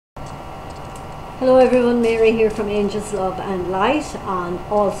Hello everyone, Mary here from Angels Love and Light on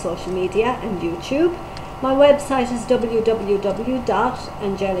all social media and YouTube. My website is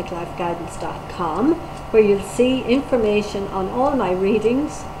www.angeliclifeguidance.com, where you'll see information on all my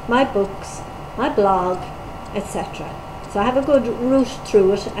readings, my books, my blog, etc. So have a good route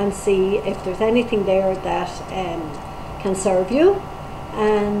through it and see if there's anything there that can serve you.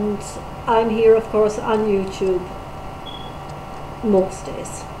 And I'm here of course on YouTube most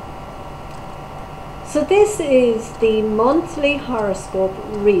days. So this is the monthly horoscope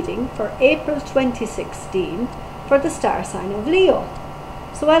reading for April 2016 for the star sign of Leo.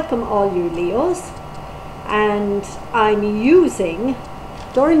 So welcome all you Leos, and I'm using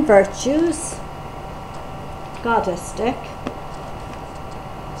Doreen Virtue's Goddess deck.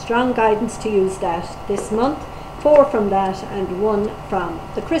 Strong guidance to use that this month. 4 from that and 1 from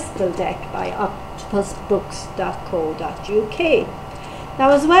the Crystal deck by octopusbooks.co.uk.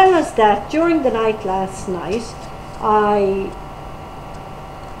 Now, as well as that, during the night last night, I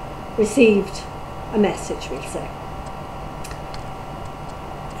received a message, we'll say.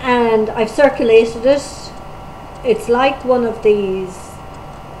 And I've circulated it. It's like one of these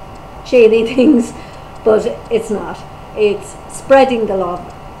shady things, but it's not. It's spreading the love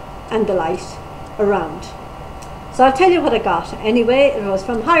and the light around. So I'll tell you what I got. Anyway, it was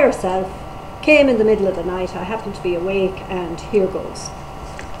from Higher Self, came in the middle of the night. I happened to be awake, and here goes.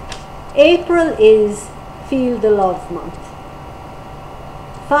 April is Feel the Love month.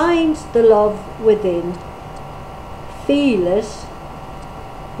 Find the love within. Feel it.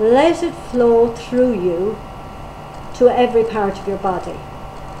 Let it flow through you to every part of your body.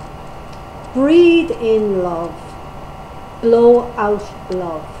 Breathe in love. Blow out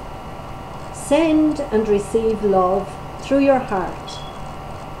love. Send and receive love through your heart.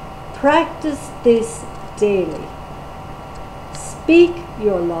 Practice this daily. Speak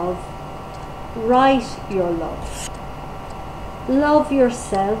your love. Write your love. Love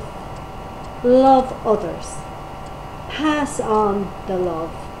yourself. Love others. Pass on the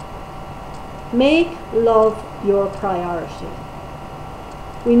love. Make love your priority.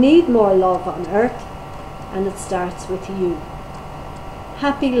 We need more love on earth, and it starts with you.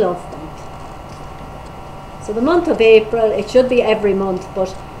 Happy Love Month. So the month of April, it should be every month,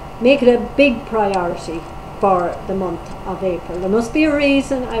 but make it a big priority for the month of April. There must be a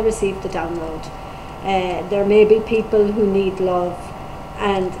reason I received the download. There may be people who need love,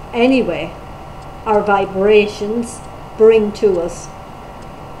 and anyway, our vibrations bring to us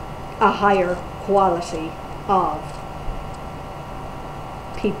a higher quality of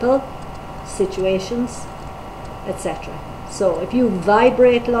people, situations, etc. So if you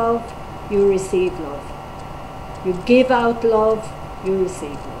vibrate love, you receive love. You give out love, you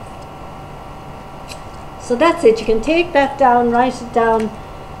receive love. So that's it. You can take that down, write it down,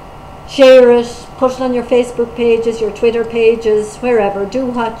 share it, put it on your Facebook pages, your Twitter pages, wherever. Do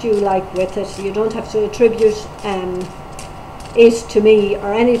what you like with it. You don't have to attribute it to me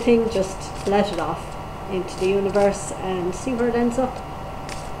or anything. Just let it off into the universe and see where it ends up.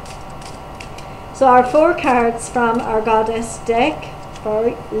 So our 4 cards from our Goddess deck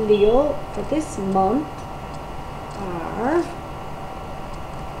for Leo for this month are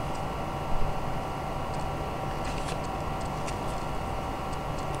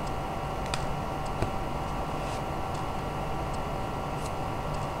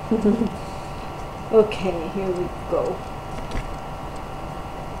okay, here we go.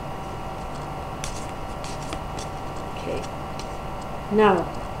 Okay, now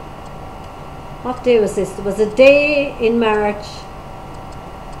what day was this? There was a day in March.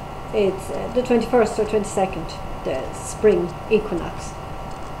 It's the 21st or 22nd, the spring equinox.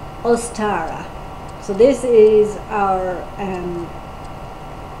 Ostara. So this is our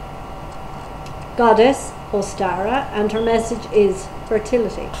goddess Ostara, and her message is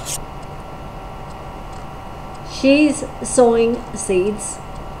fertility. She's sowing seeds.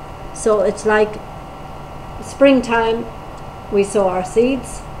 So it's like springtime, we sow our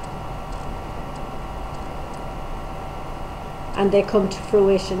seeds, and they come to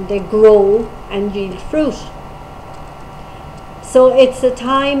fruition. They grow and yield fruit. So it's a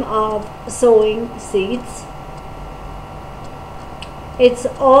time of sowing seeds. It's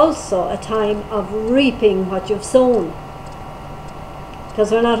also a time of reaping what you've sown,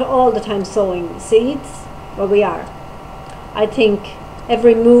 because we're not all the time sowing seeds. Well, we are. I think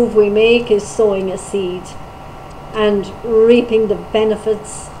every move we make is sowing a seed and reaping the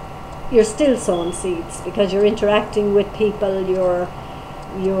benefits. You're still sowing seeds because you're interacting with people, you're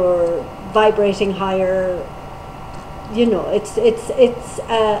vibrating higher. You know, it's a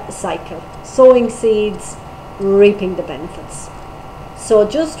cycle. Sowing seeds, reaping the benefits. So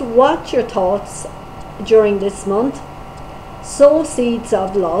just watch your thoughts during this month. Sow seeds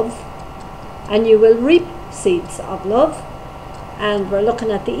of love, and you will reap seeds of love. And we're looking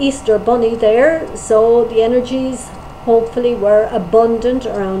at the Easter bunny there, so the energies hopefully were abundant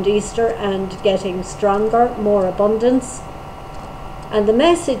around Easter and getting stronger, more abundance. And the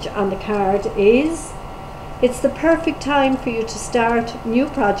message on the card is, it's the perfect time for you to start new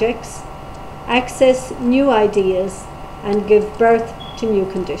projects, access new ideas, and give birth to new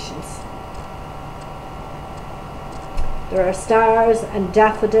conditions. There are stars and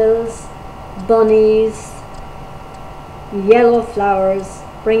daffodils, bunnies, yellow flowers,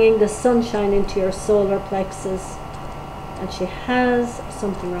 bringing the sunshine into your solar plexus. And she has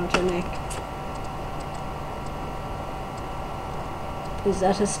something around her neck. Is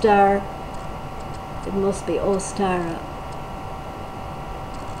that a star? It must be Ostara.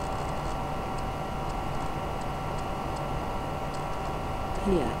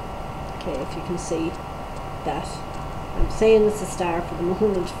 Yeah, okay, if you can see that. I'm saying it's a star for the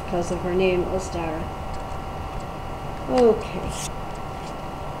moment because of her name, Ostara. Okay.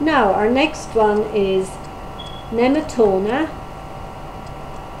 Now, our next one is Nemetona,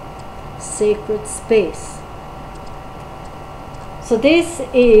 Sacred Space. So this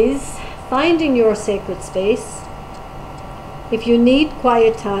is finding your sacred space. If you need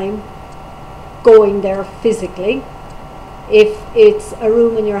quiet time, going there physically. If it's a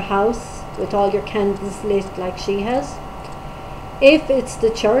room in your house with all your candles lit like she has. If it's the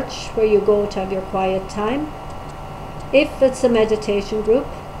church where you go to have your quiet time. If it's a meditation group.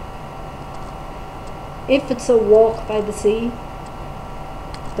 If it's a walk by the sea,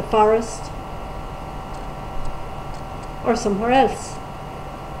 the forest, or somewhere else.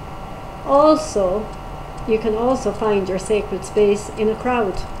 Also, you can also find your sacred space in a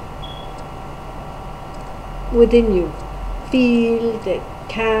crowd. Within you, feel the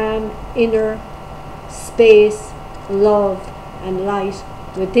calm inner space, love and light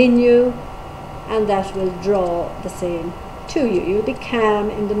within you, and that will draw the same to you. You'll be calm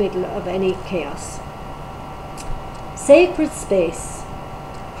in the middle of any chaos. Sacred space.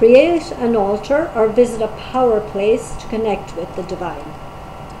 Create an altar or visit a power place to connect with the divine.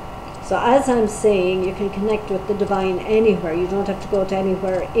 So as I'm saying, you can connect with the divine anywhere. You don't have to go to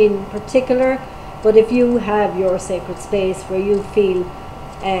anywhere in particular, but if you have your sacred space where you feel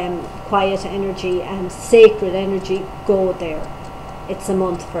quiet energy and sacred energy, go there. It's a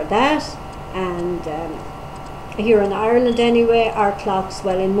month for that. And here in Ireland anyway, our clocks,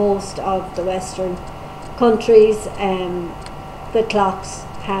 well, in most of the Western countries, the clocks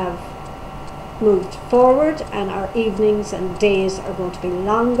have moved forward and our evenings and days are going to be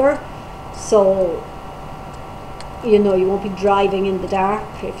longer. So, you know, you won't be driving in the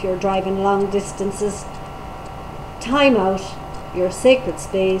dark if you're driving long distances. Time out your sacred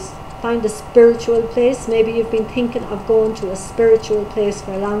space. Find a spiritual place. Maybe you've been thinking of going to a spiritual place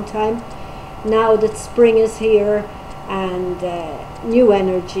for a long time. Now that spring is here and new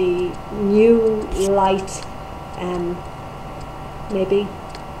energy, new light, maybe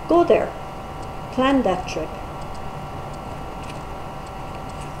go there. Plan that trip.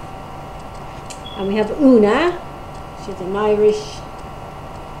 And we have Una. She's an Irish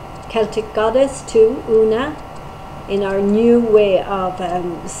Celtic goddess too, Una. In our new way of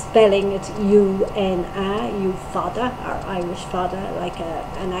spelling it, U-N-A, you fada, our Irish fada, like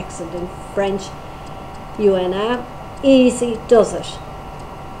an accent in French, U-N-A. Easy does it.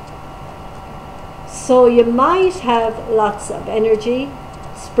 So you might have lots of energy,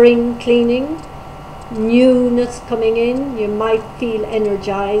 spring cleaning, newness coming in. You might feel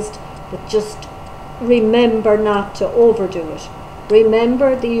energized, but just remember not to overdo it.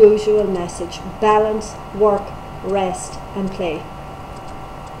 Remember the usual message: balance, work, rest and play.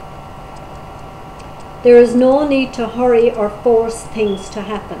 There is no need to hurry or force things to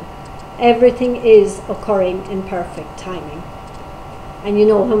happen. Everything is occurring in perfect timing. And you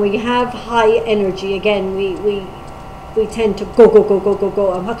know, when we have high energy, again, we tend to go,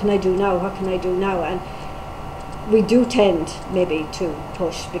 and what can I do now, what can I do now? And we do tend maybe to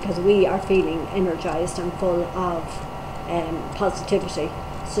push because we are feeling energized and full of positivity.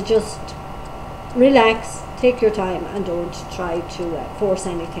 So just relax, take your time and don't try to force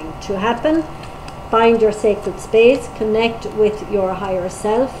anything to happen. Find your sacred space, connect with your higher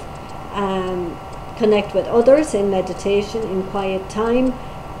self, connect with others in meditation, in quiet time.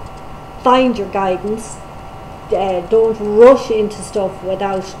 Find your guidance. Don't rush into stuff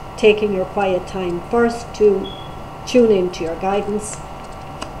without taking your quiet time first to tune into your guidance.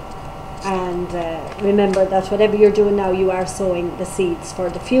 And remember that whatever you're doing now, you are sowing the seeds for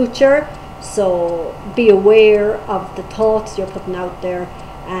the future. So be aware of the thoughts you're putting out there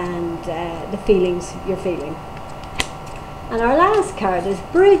and the feelings you're feeling. And our last card is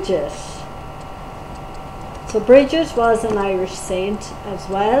Bridget. So Bridget was an Irish saint as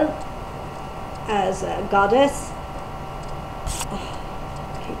well as a goddess.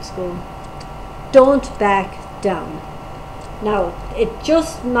 Keeps going. Don't back down. Now, it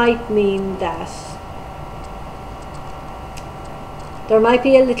just might mean that there might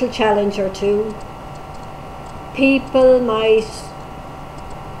be a little challenge or two. People might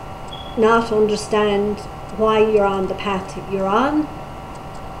not understand why you're on the path you're on.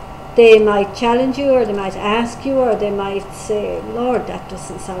 They might challenge you, or they might ask you, or they might say, Lord, that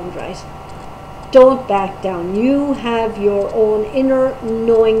doesn't sound right. Don't back down. You have your own inner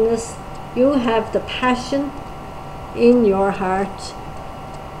knowingness. You have the passion in your heart.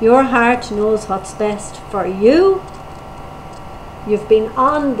 Your heart knows what's best for you. You've been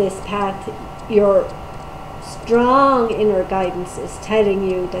on this path. Your strong inner guidance is telling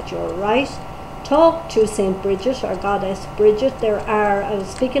you that you're right. Talk to Saint Bridget, or Goddess Bridget. I was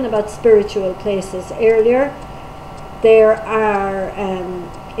speaking about spiritual places earlier. There are,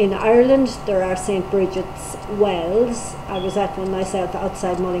 in Ireland, there are Saint Bridget's wells. I was at one myself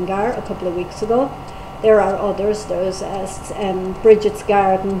outside Mullingar a couple of weeks ago. There are others. There's Bridget's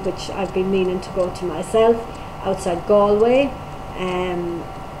Garden, which I've been meaning to go to myself, outside Galway.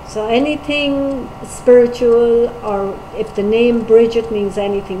 So anything spiritual, or if the name Bridget means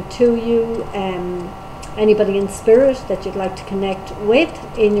anything to you, anybody in spirit that you'd like to connect with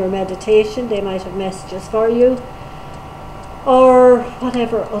in your meditation, they might have messages for you. Or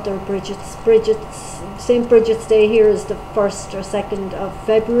whatever other Bridget's. St. Bridget's Day here is the 1st or 2nd of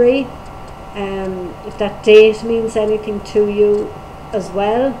February. If that date means anything to you as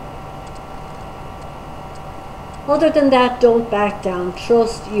well. Other than that, don't back down.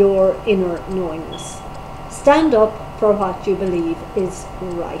 Trust your inner knowingness. Stand up for what you believe is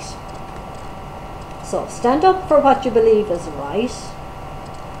right. So stand up for what you believe is right.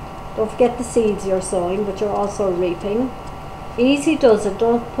 Don't forget the seeds you're sowing, but you're also reaping. Easy does it.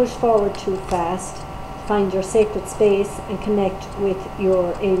 Don't push forward too fast. Find your sacred space and connect with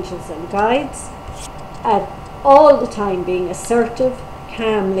your angels and guides. At all the time being assertive,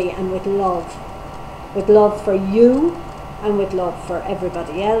 calmly, and with love. With love for you and with love for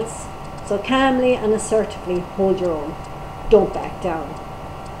everybody else. So calmly and assertively hold your own. Don't back down.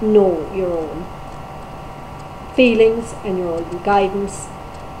 Know your own feelings and your own guidance,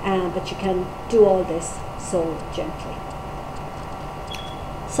 but you can do all this so gently.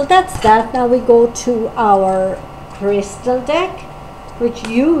 So that's that. Now we go to our crystal deck, which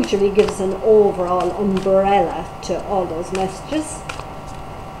usually gives an overall umbrella to all those messages.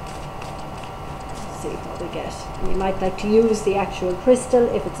 See what we get. You might like to use the actual crystal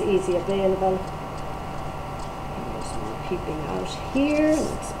if it's easy available. There's one peeping out here.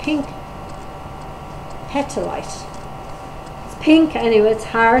 It's pink petalite. It's pink anyway. It's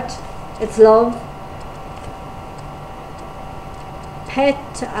heart. It's love.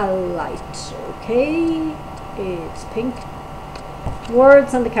 Petalite. Okay. It's pink.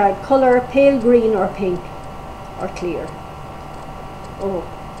 Words on the card: color, pale green or pink or clear. Oh.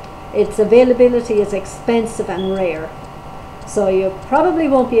 Its availability is expensive and rare, so you probably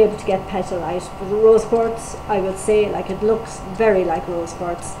won't be able to get petalite. But the rose quartz, I would say, like, it looks very like rose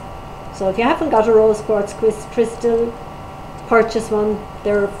quartz. So if you haven't got a rose quartz crystal, purchase one.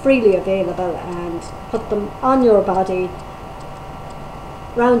 They're freely available, and put them on your body,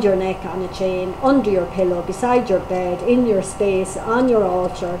 round your neck on a chain, under your pillow, beside your bed, in your space, on your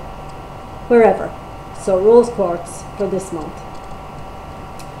altar, wherever. So rose quartz for this month.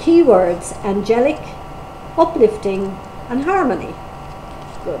 Keywords: angelic, uplifting, and harmony.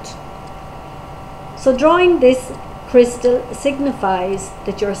 Good. So drawing this crystal signifies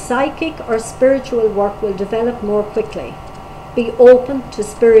that your psychic or spiritual work will develop more quickly. Be open to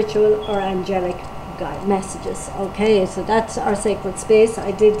spiritual or angelic guide messages. Okay, so that's our sacred space. I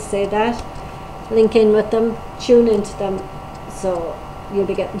did say that. Link in with them, tune into them, so you'll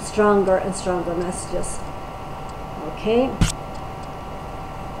be getting stronger and stronger messages. Okay.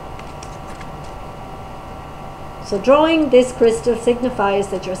 So drawing this crystal signifies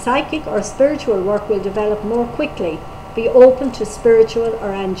that your psychic or spiritual work will develop more quickly. Be open to spiritual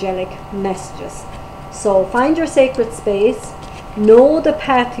or angelic messages. So find your sacred space, know the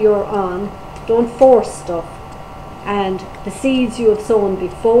path you're on, don't force stuff, and the seeds you have sown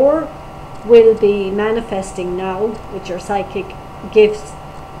before will be manifesting now with your psychic gifts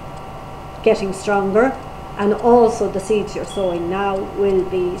getting stronger. And also the seeds you're sowing now will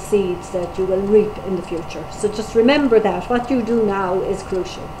be seeds that you will reap in the future. So just remember that what you do now is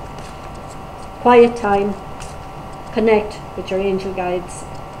crucial. quiet time, connect with your angel guides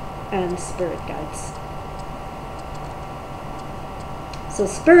and spirit guides. So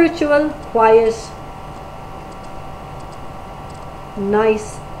spiritual, quiet,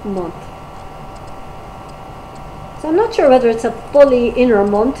 nice month. So I'm not sure whether it's a fully inner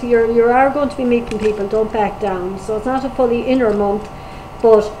month. You are going to be meeting people, don't back down. So it's not a fully inner month,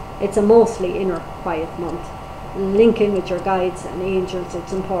 but it's a mostly inner quiet month. Linking with your guides and angels,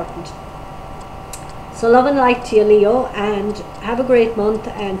 it's important. So love and light to you, Leo, and have a great month,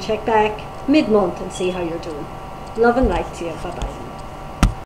 and check back mid-month and see how you're doing. Love and light to you. Bye-bye.